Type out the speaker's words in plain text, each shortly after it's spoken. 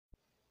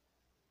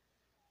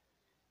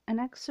An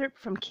excerpt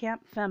from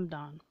Camp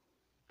Femdom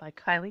by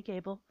Kylie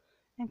Gable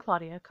and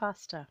Claudia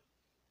Costa.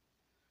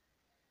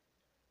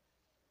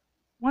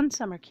 One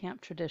summer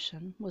camp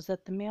tradition was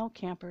that the male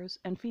campers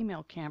and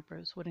female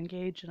campers would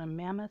engage in a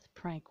mammoth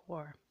prank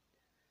war.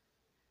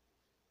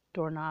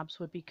 Doorknobs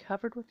would be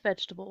covered with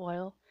vegetable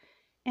oil,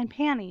 and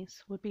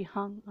panties would be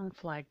hung on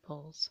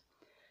flagpoles.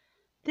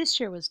 This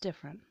year was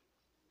different.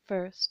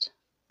 First,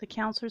 the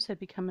counselors had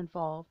become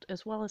involved,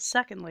 as well as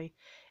secondly,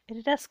 it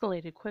had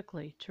escalated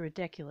quickly to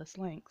ridiculous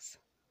lengths.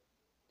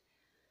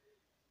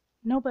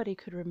 Nobody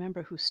could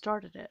remember who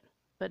started it,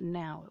 but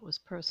now it was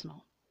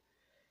personal.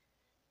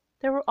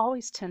 There were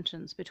always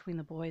tensions between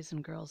the boys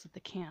and girls at the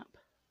camp.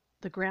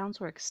 The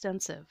grounds were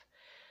extensive,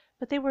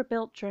 but they were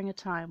built during a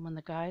time when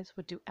the guys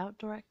would do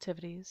outdoor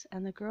activities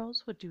and the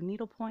girls would do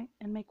needlepoint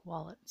and make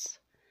wallets.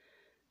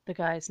 The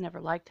guys never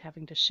liked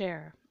having to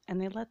share,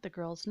 and they let the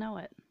girls know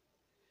it.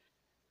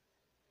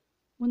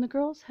 When the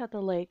girls had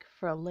the lake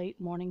for a late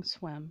morning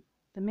swim,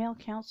 the male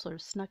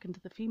counselors snuck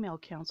into the female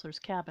counselor's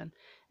cabin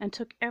and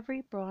took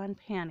every bra and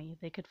panty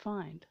they could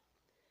find.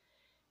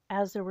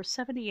 As there were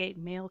 78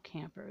 male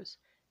campers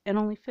and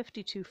only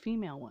 52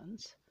 female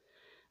ones,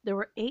 there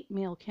were 8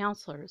 male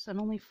counselors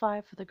and only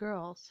 5 for the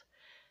girls.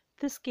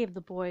 This gave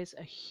the boys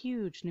a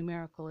huge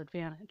numerical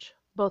advantage,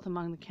 both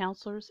among the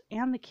counselors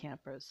and the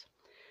campers,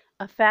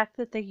 a fact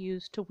that they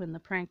used to win the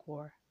prank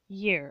war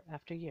year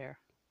after year.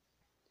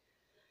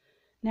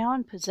 Now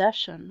in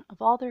possession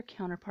of all their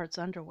counterparts'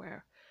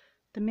 underwear,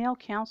 the male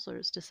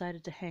counselors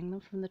decided to hang them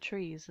from the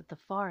trees at the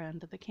far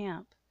end of the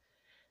camp.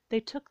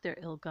 They took their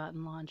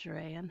ill-gotten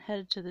lingerie and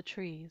headed to the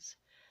trees,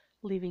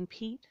 leaving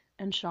Pete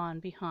and Sean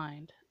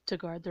behind to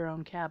guard their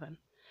own cabin,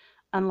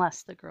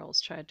 unless the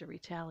girls tried to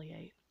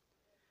retaliate.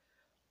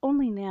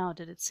 Only now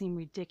did it seem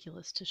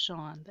ridiculous to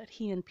Sean that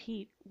he and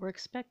Pete were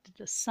expected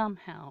to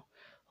somehow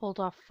hold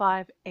off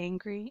 5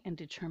 angry and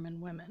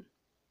determined women.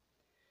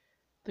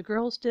 The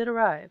girls did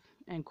arrive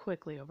and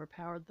quickly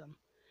overpowered them.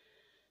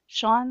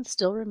 Sean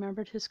still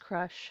remembered his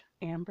crush,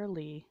 Amber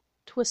Lee,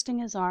 twisting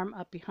his arm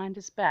up behind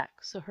his back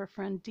so her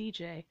friend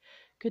DJ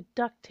could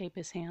duct tape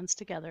his hands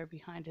together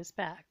behind his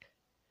back.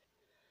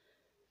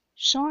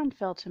 Sean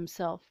felt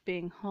himself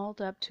being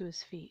hauled up to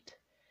his feet.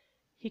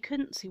 He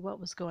couldn't see what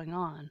was going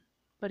on,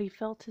 but he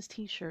felt his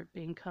t-shirt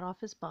being cut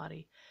off his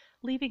body,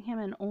 leaving him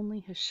in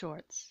only his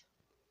shorts.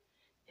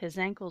 His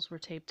ankles were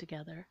taped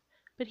together,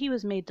 but he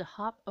was made to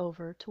hop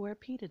over to where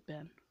Pete had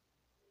been.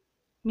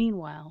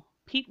 Meanwhile,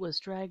 Pete was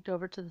dragged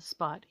over to the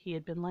spot he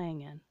had been laying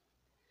in.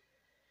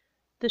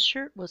 The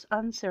shirt was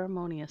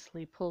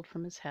unceremoniously pulled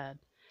from his head,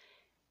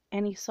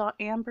 and he saw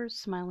Amber's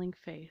smiling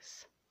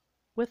face.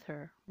 With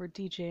her were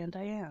DJ and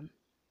Diane.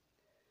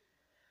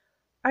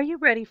 "Are you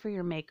ready for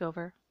your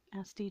makeover?"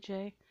 asked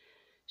DJ.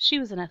 She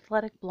was an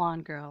athletic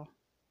blonde girl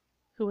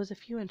who was a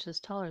few inches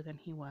taller than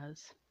he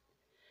was.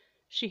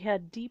 She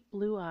had deep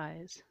blue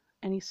eyes,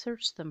 and he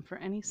searched them for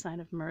any sign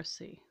of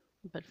mercy,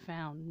 but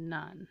found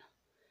none.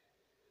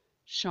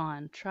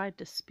 Sean tried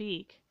to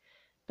speak,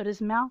 but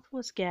his mouth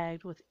was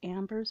gagged with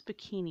Amber's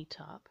bikini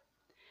top,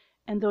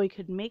 and though he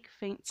could make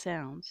faint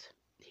sounds,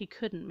 he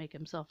couldn't make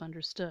himself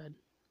understood.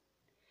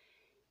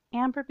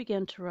 Amber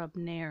began to rub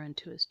Nair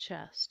into his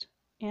chest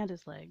and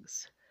his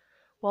legs,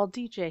 while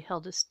DJ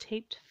held his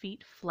taped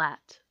feet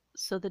flat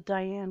so that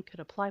Diane could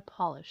apply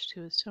polish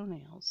to his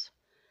toenails.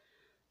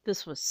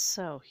 This was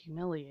so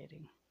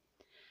humiliating.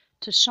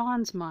 To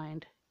Sean's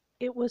mind,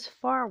 it was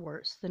far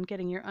worse than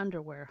getting your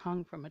underwear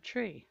hung from a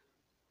tree.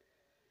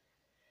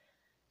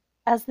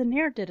 As the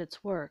Nair did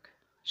its work,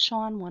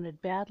 Sean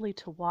wanted badly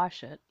to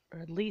wash it, or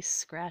at least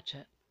scratch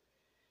it.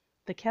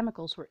 The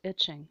chemicals were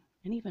itching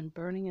and even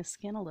burning his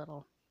skin a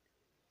little.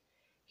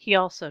 He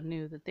also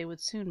knew that they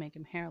would soon make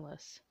him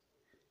hairless.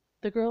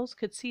 The girls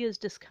could see his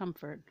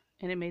discomfort,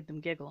 and it made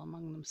them giggle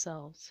among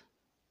themselves.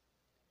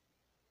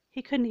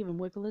 He couldn't even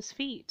wiggle his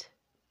feet.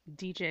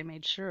 DJ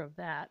made sure of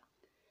that.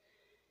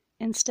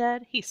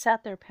 Instead, he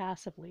sat there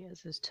passively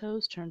as his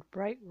toes turned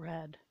bright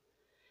red.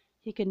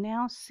 He could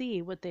now see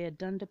what they had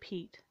done to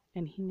Pete,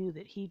 and he knew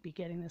that he'd be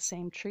getting the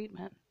same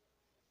treatment.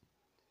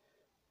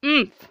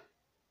 "Oomph!"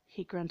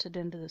 he grunted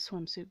into the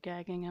swimsuit,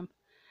 gagging him.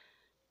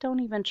 "Don't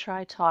even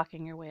try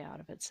talking your way out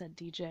of it," said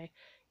DJ.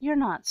 "You're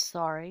not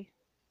sorry.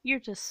 You're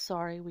just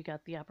sorry we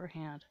got the upper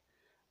hand."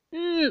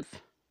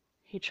 "Oomph!"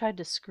 He tried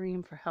to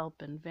scream for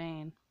help in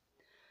vain.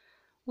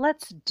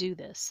 "Let's do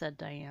this," said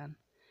Diane.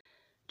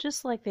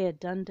 Just like they had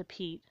done to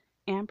Pete,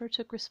 Amber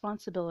took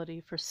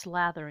responsibility for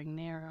slathering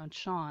Nair on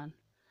Sean,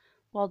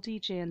 while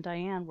DJ and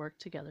Diane worked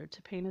together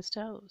to paint his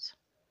toes.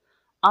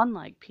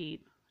 Unlike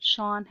Pete,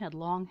 Sean had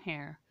long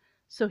hair,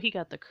 so he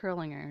got the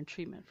curling iron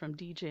treatment from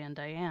DJ and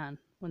Diane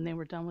when they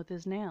were done with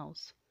his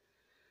nails.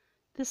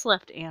 This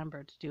left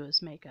Amber to do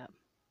his makeup.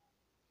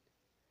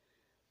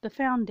 The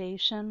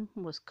foundation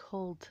was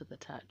cold to the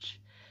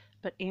touch,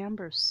 but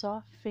Amber's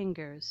soft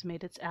fingers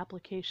made its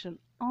application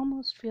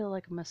almost feel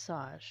like a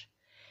massage,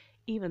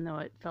 even though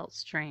it felt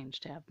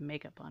strange to have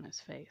makeup on his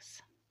face.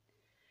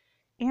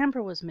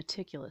 Amber was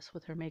meticulous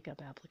with her makeup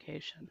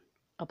application,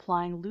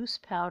 applying loose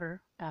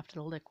powder after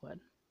the liquid.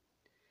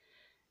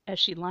 as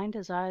she lined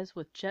his eyes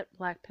with jet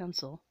black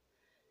pencil.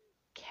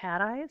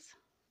 Cat eyes?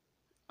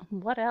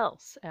 What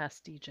else?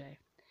 Asked DJ.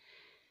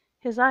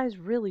 His eyes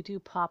really do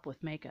pop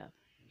with makeup.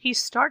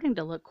 He's starting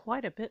to look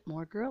quite a bit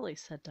more girly,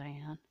 said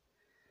Diane.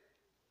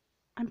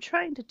 I'm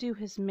trying to do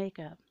his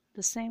makeup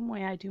the same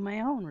way I do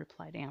my own,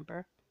 replied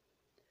Amber.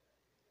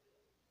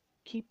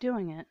 Keep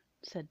doing it,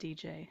 said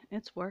DJ.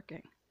 It's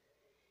working.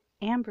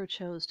 Amber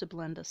chose to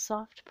blend a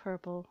soft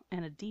purple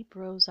and a deep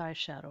rose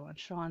eyeshadow on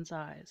Sean's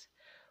eyes,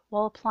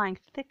 while applying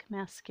thick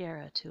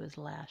mascara to his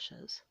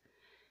lashes.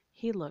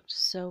 He looked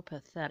so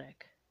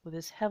pathetic, with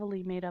his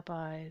heavily made-up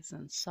eyes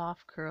and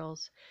soft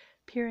curls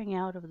peering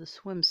out of the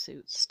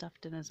swimsuit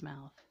stuffed in his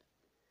mouth.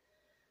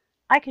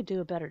 I could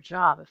do a better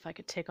job if I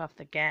could take off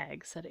the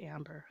gag, said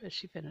Amber as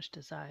she finished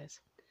his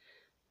eyes.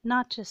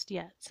 Not just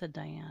yet, said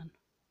Diane.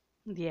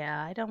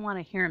 Yeah, I don't want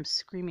to hear him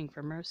screaming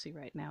for mercy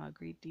right now,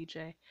 agreed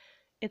DJ.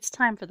 It's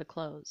time for the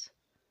clothes.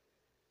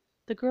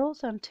 The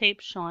girls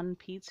untaped Sean and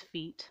Pete's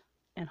feet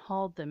and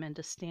hauled them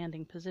into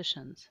standing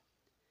positions.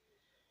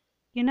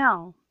 You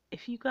know,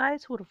 if you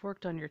guys would have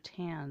worked on your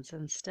tans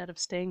instead of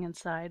staying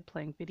inside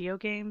playing video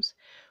games,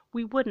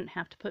 we wouldn't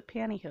have to put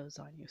pantyhose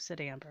on you, said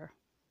Amber.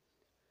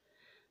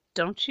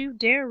 Don't you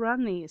dare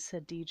run these,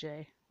 said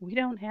DJ. We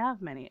don't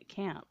have many at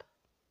camp.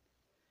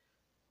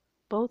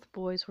 Both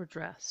boys were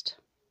dressed.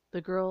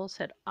 The girls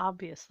had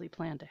obviously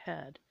planned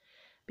ahead,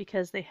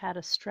 because they had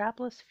a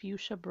strapless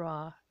fuchsia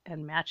bra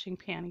and matching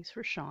panties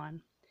for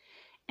Sean,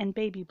 and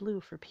baby blue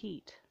for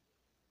Pete.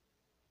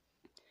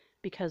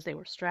 Because they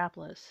were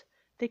strapless,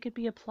 they could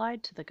be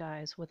applied to the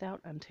guys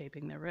without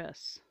untaping their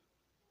wrists.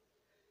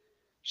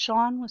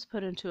 Sean was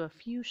put into a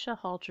fuchsia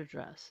halter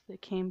dress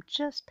that came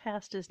just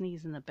past his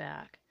knees in the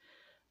back,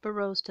 but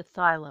rose to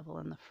thigh level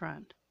in the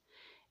front.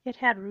 It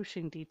had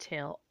ruching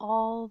detail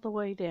all the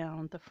way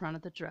down the front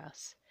of the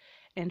dress,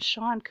 and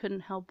Sean couldn't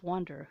help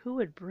wonder who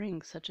would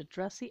bring such a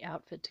dressy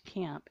outfit to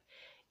camp,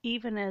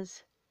 even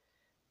as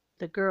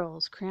the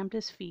girls crammed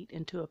his feet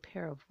into a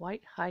pair of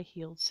white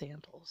high-heeled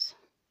sandals.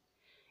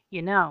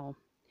 You know,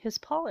 his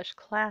polish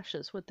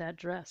clashes with that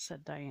dress,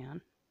 said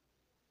Diane.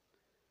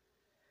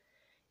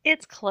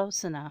 It's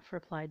close enough,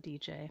 replied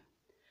DJ.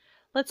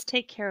 Let's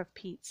take care of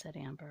Pete, said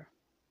Amber.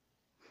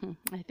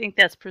 I think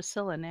that's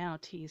Priscilla now,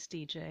 teased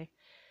DJ.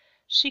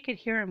 She could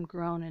hear him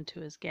groan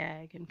into his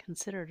gag and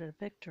considered it a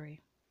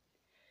victory.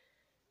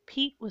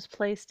 Pete was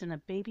placed in a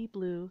baby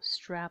blue,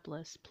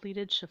 strapless,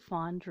 pleated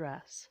chiffon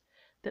dress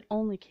that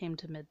only came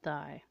to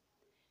mid-thigh.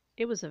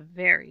 It was a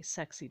very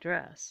sexy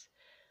dress,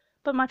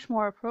 but much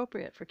more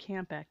appropriate for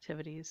camp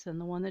activities than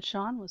the one that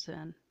Sean was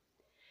in.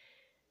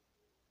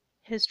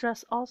 His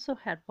dress also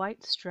had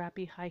white,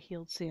 strappy,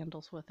 high-heeled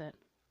sandals with it,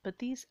 but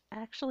these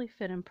actually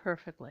fit him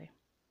perfectly.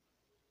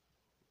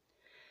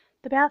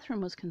 The bathroom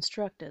was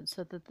constructed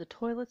so that the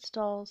toilet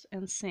stalls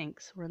and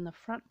sinks were in the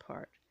front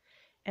part,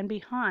 and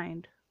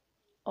behind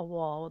a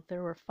wall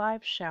there were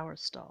 5 shower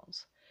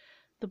stalls.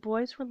 The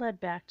boys were led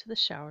back to the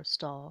shower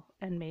stall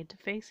and made to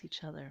face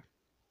each other.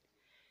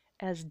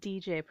 As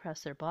DJ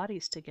pressed their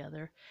bodies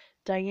together,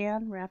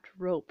 Diane wrapped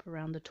rope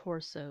around the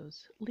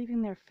torsos,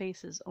 leaving their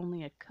faces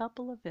only a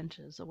couple of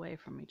inches away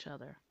from each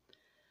other.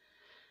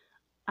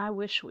 I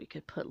wish we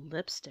could put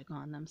lipstick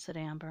on them, said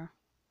Amber.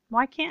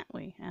 Why can't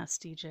we?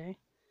 Asked DJ.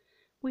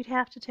 We'd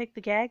have to take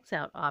the gags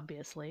out,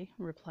 obviously,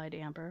 replied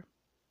Amber.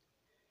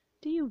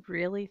 Do you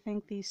really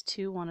think these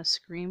two want to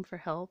scream for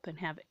help and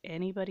have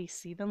anybody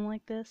see them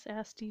like this?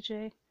 Asked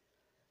DJ.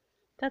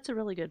 That's a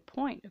really good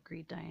point,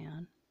 agreed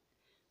Diane.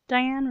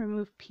 Diane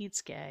removed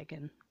Pete's gag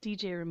and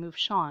DJ removed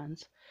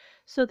Sean's,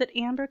 so that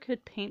Amber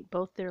could paint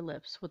both their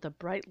lips with a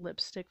bright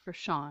lipstick for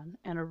Sean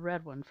and a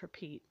red one for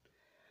Pete.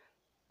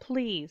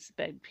 Please,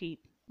 begged Pete,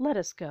 let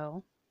us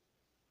go.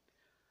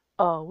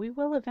 Oh, we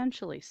will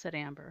eventually, said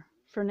Amber.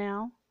 For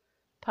now,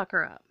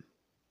 pucker up.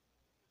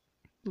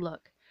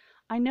 Look,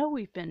 I know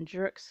we've been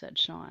jerks, said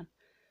Sean.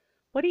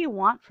 What do you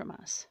want from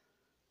us?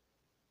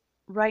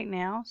 Right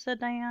now, said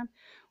Diane,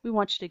 we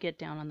want you to get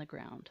down on the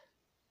ground.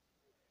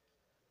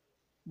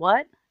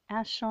 What?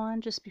 Asked Sean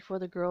just before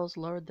the girls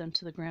lowered them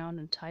to the ground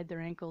and tied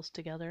their ankles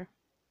together.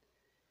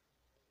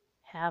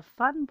 Have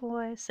fun,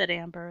 boys, said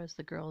Amber as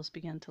the girls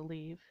began to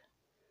leave.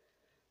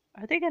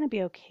 Are they going to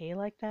be okay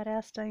like that?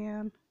 Asked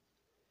Diane.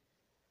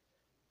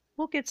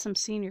 We'll get some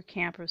senior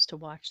campers to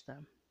watch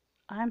them.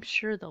 I'm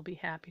sure they'll be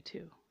happy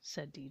to,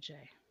 said DJ.